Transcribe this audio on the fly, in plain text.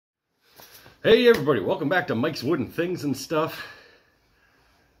Hey everybody, welcome back to Mike's Wooden Things and Stuff.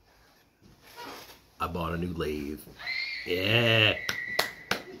 I bought a new lathe. Yeah.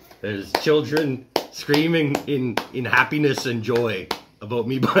 There's children screaming in happiness and joy about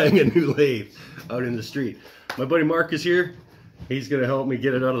me buying a new lathe out in the street. My buddy Mark is here. He's going to help me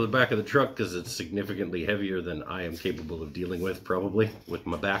get it out of the back of the truck because it's significantly heavier than I am capable of dealing with, probably, with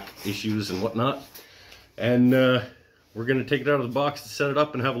my back issues and whatnot. And we're going to take it out of the box to set it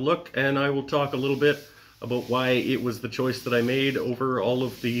up and have a look, and I will talk a little bit about why it was the choice that I made over all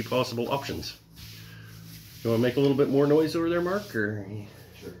of the possible options. You want to make a little bit more noise over there, Mark? Or...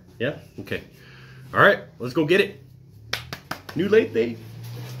 Sure. Yeah? Okay. All right, let's go get it. New lathe day.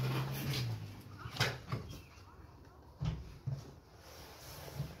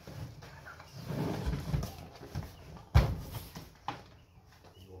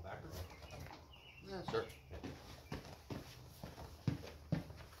 Yeah, sure.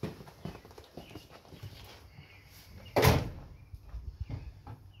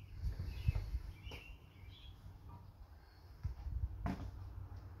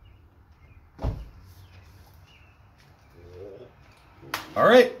 All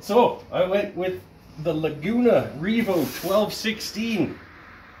right, so I went with the Laguna Revo 1216.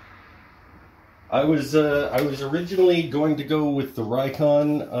 I was originally going to go with the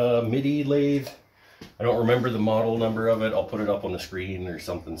Rikon MIDI lathe. I don't remember the model number of it. I'll put it up on the screen or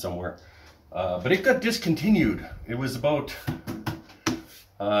something somewhere. But it got discontinued. It was about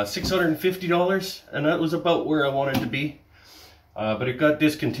 $650, and that was about where I wanted to be. But it got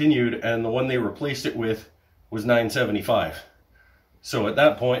discontinued, and the one they replaced it with was $975. So at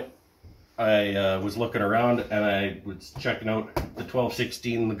that point, I was looking around and I was checking out the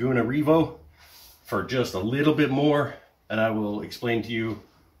 1216 Laguna Revo for just a little bit more, and I will explain to you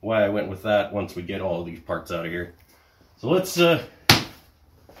why I went with that once we get all of these parts out of here. So let's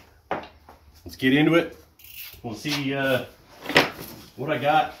get into it. We'll see what I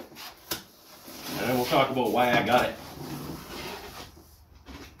got, and then we'll talk about why I got it.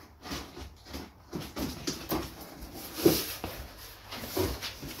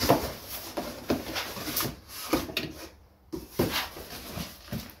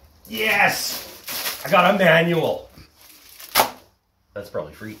 Yes! I got a manual. That's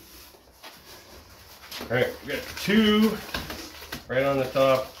probably free. Alright, we got two right on the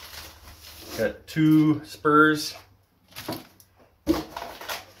top. Got two spurs.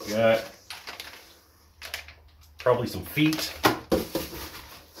 Got probably some feet.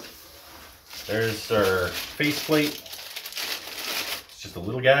 There's our faceplate. It's just a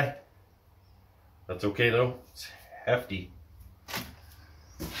little guy. That's okay though. It's hefty.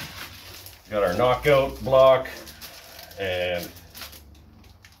 Got our knockout block and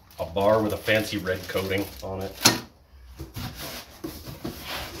a bar with a fancy red coating on it.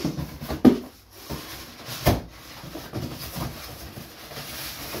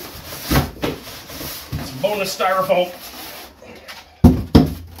 Some bonus styrofoam.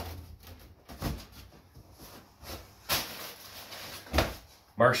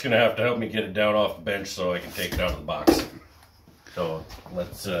 Mark's gonna have to help me get it down off the bench so I can take it out of the box. So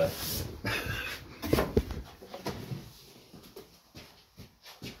let's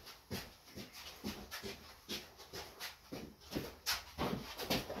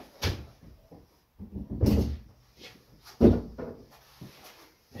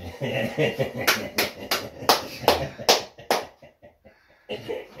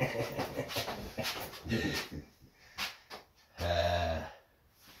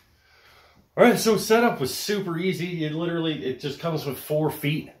Alright, so setup was super easy. It just comes with 4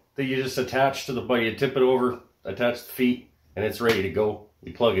 feet that you just attach to the body. You tip it over, attach the feet, and it's ready to go.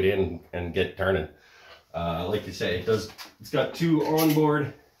 You plug it in and get turning. Like you say, it's got 2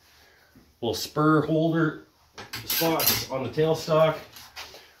 onboard little spur holder spots on the tailstock.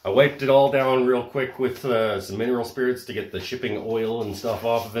 I wiped it all down real quick with some mineral spirits to get the shipping oil and stuff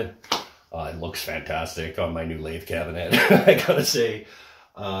off of it. It looks fantastic on my new lathe cabinet, I gotta say.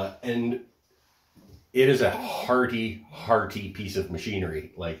 And it is a hearty piece of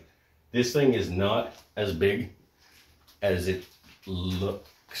machinery. Like, this thing is not as big as it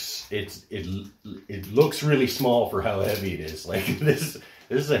looks. It looks really small for how heavy it is. Like, this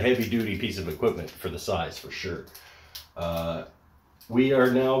is a heavy duty piece of equipment for the size, for sure. We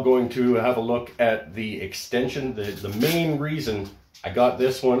are now going to have a look at the extension. The main reason I got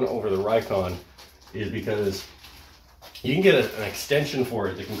this one over the Rikon is because you can get an extension for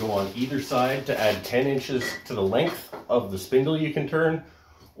it that can go on either side to add 10 inches to the length of the spindle you can turn,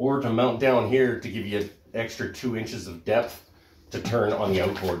 or to mount down here to give you an extra 2 inches of depth to turn on the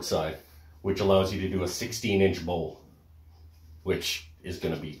outboard side, which allows you to do a 16-inch bowl, which is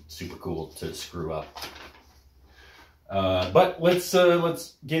going to be super cool to screw up. But let's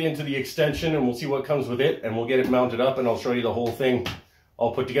get into the extension and we'll see what comes with it, and we'll get it mounted up and I'll show you the whole thing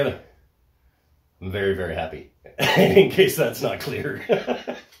all put together. I'm very, very happy, in case that's not clear.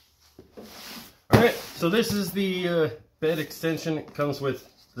 All right, so this is the bed extension. It comes with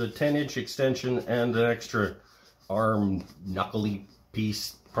the 10-inch extension and an extra arm knuckly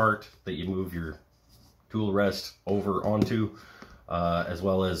piece part that you move your tool rest over onto, as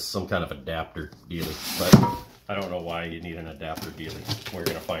well as some kind of adapter dealie. But I don't know why you need an adapter dealie. We're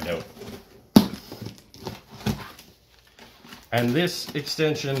gonna find out. And this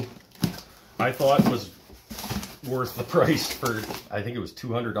extension, I thought was worth the price for, I think it was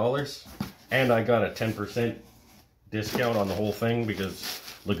 $200. And I got a 10% discount on the whole thing because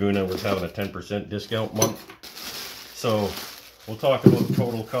Laguna was having a 10% discount month. So we'll talk about the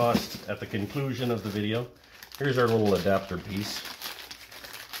total cost at the conclusion of the video. Here's our little adapter piece.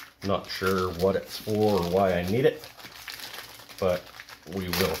 Not sure what it's for or why I need it, but we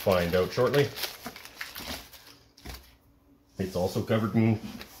will find out shortly. It's also covered in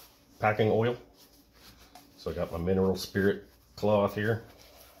packing oil. So I got my mineral spirit cloth here.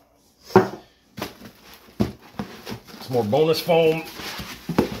 Some more bonus foam.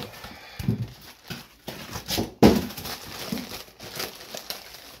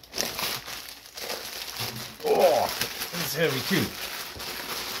 Oh, this is heavy too.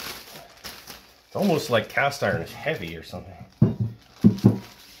 It's almost like cast iron is heavy or something.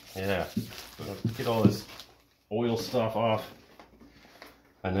 Yeah, get all this oil stuff off,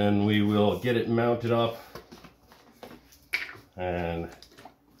 and then we will get it mounted up. And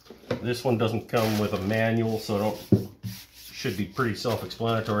this one doesn't come with a manual, so should be pretty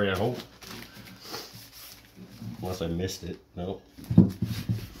self-explanatory, I hope. Unless I missed it. Nope.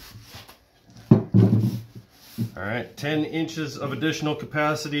 Alright, 10 inches of additional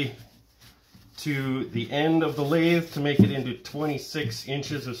capacity to the end of the lathe to make it into 26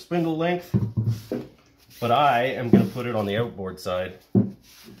 inches of spindle length. But I am going to put it on the outboard side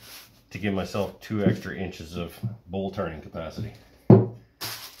to give myself 2 extra inches of bowl turning capacity.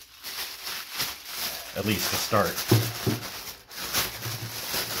 At least to start.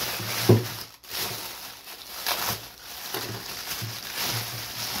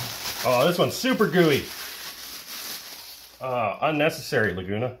 Oh, this one's super gooey. Unnecessary,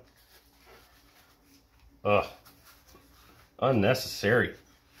 Laguna. Ugh. Unnecessary.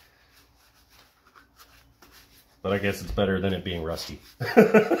 But I guess it's better than it being rusty.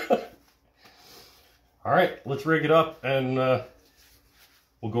 All right, let's rig it up and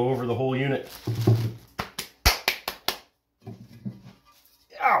we'll go over the whole unit.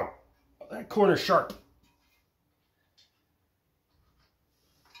 Ow! That corner's sharp.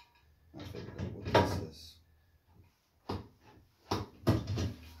 I figured out what this is.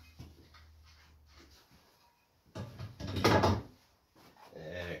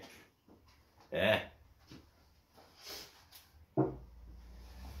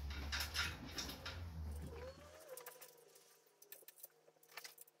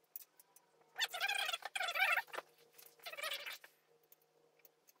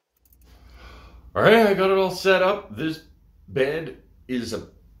 All right, I got it all set up. This bed is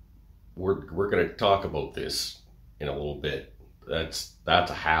we're going to talk about this in a little bit. That's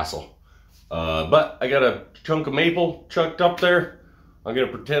a hassle. But I got a chunk of maple chucked up there. I'm going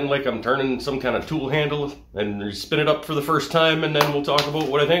to pretend like I'm turning some kind of tool handle and spin it up for the first time, and then we'll talk about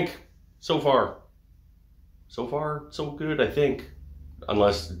what I think. So far, so good, I think.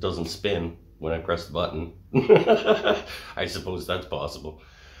 Unless it doesn't spin when I press the button. I suppose that's possible.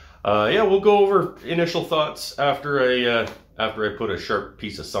 Yeah, we'll go over initial thoughts after I put a sharp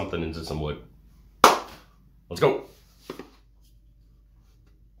piece of something into some wood. Let's go.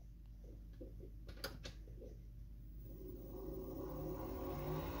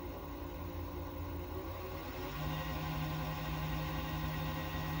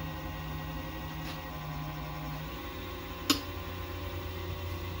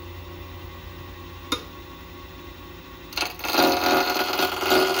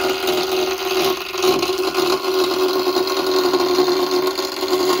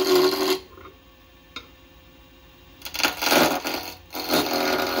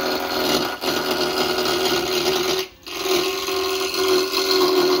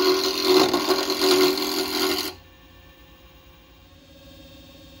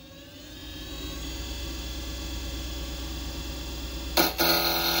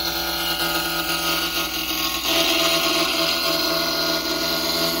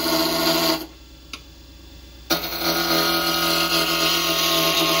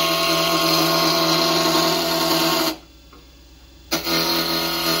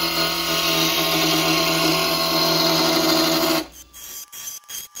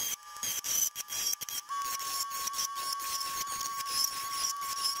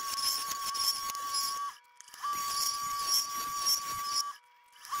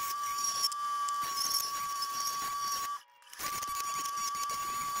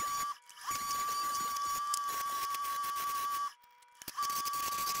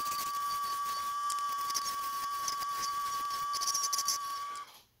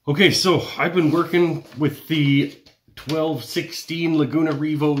 Okay, so I've been working with the 1216 Laguna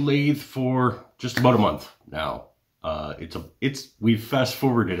Revo lathe for just about a month now. We've fast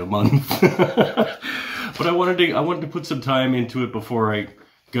forwarded a month, but I wanted to put some time into it before I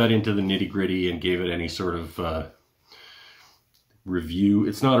got into the nitty gritty and gave it any sort of review.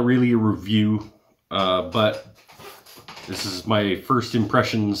 It's not really a review, but this is my first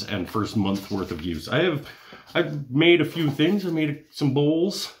impressions and first month worth of use. I've made a few things. I made some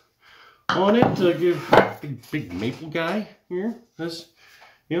bowls on it to give the big maple guy here. This,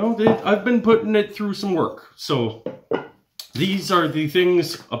 you know, I've been putting it through some work. So these are the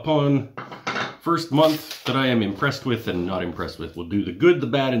things upon first month that I am impressed with and not impressed with. We'll do the good, the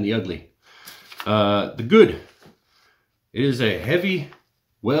bad, and the ugly. The good, it is a heavy,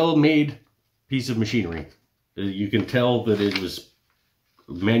 well-made piece of machinery. You can tell that it was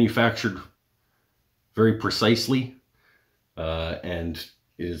manufactured very precisely, and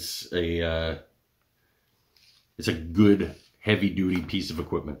it's a good heavy-duty piece of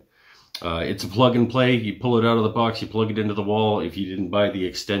equipment. It's a plug and play. You pull it out of the box, you plug it into the wall. If you didn't buy the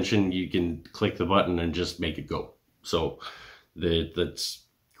extension, you can click the button and just make it go. So that's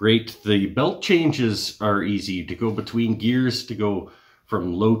great. The belt changes are easy to go between gears, to go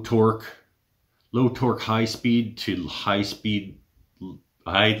from low torque, high speed to high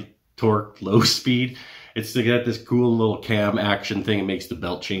torque, low speed. It's got this cool little cam action thing. It makes the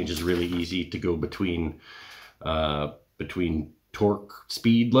belt changes really easy to go between torque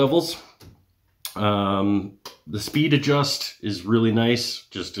speed levels. The speed adjust is really nice,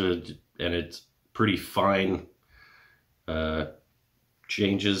 and it's pretty fine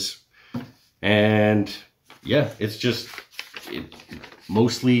changes. And yeah, it's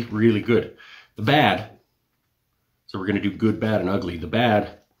mostly really good. The bad, so we're going to do good, bad, and ugly. The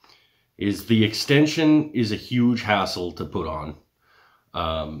bad is the extension is a huge hassle to put on.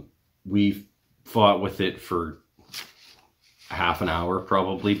 We fought with it for half an hour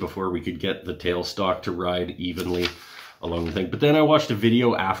probably before we could get the tailstock to ride evenly along the thing. But then I watched a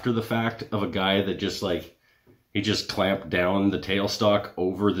video after the fact of a guy that he just clamped down the tailstock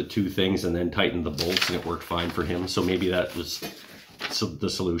over the two things and then tightened the bolts, and it worked fine for him. So maybe that was the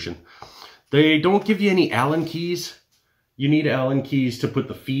solution. They don't give you any Allen keys. You need Allen keys to put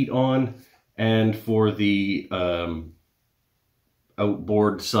the feet on and for the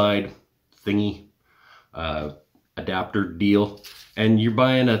outboard side thingy adapter deal. And you're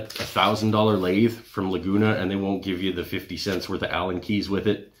buying a $1,000 lathe from Laguna, and they won't give you the 50 cents worth of Allen keys with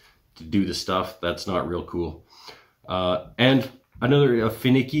it to do the stuff. That's not real cool. And another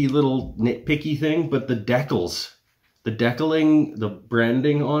finicky little nitpicky thing, but the decals. The decaling, the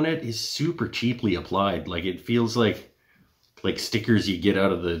branding on it is super cheaply applied. Like, it feels like stickers you get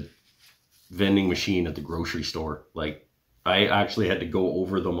out of the vending machine at the grocery store. Like, I actually had to go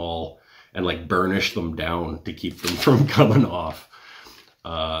over them all and like burnish them down to keep them from coming off.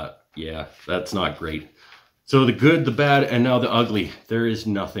 Yeah, that's not great. So the good, the bad, and now the ugly. There is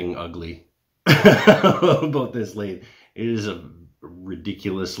nothing ugly about this lathe. It is a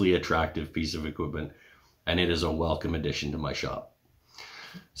ridiculously attractive piece of equipment, and it is a welcome addition to my shop.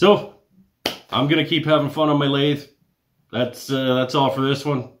 So I'm gonna keep having fun on my lathe. That's all for this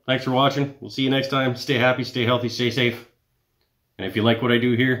one. Thanks for watching. We'll see you next time. Stay happy, stay healthy, stay safe. And if you like what I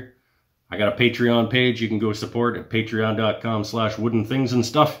do here, I got a Patreon page. You can go support at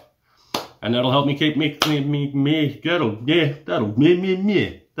patreon.com/woodandthingsandstuff. And that'll help me keep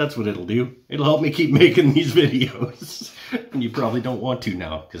that's what it'll do. It'll help me keep making these videos. And you probably don't want to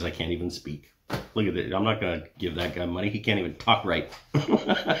now, because I can't even speak. Look at it. I'm not going to give that guy money. He can't even talk right.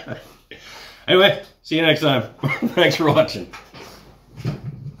 Anyway, see you next time. Thanks for watching.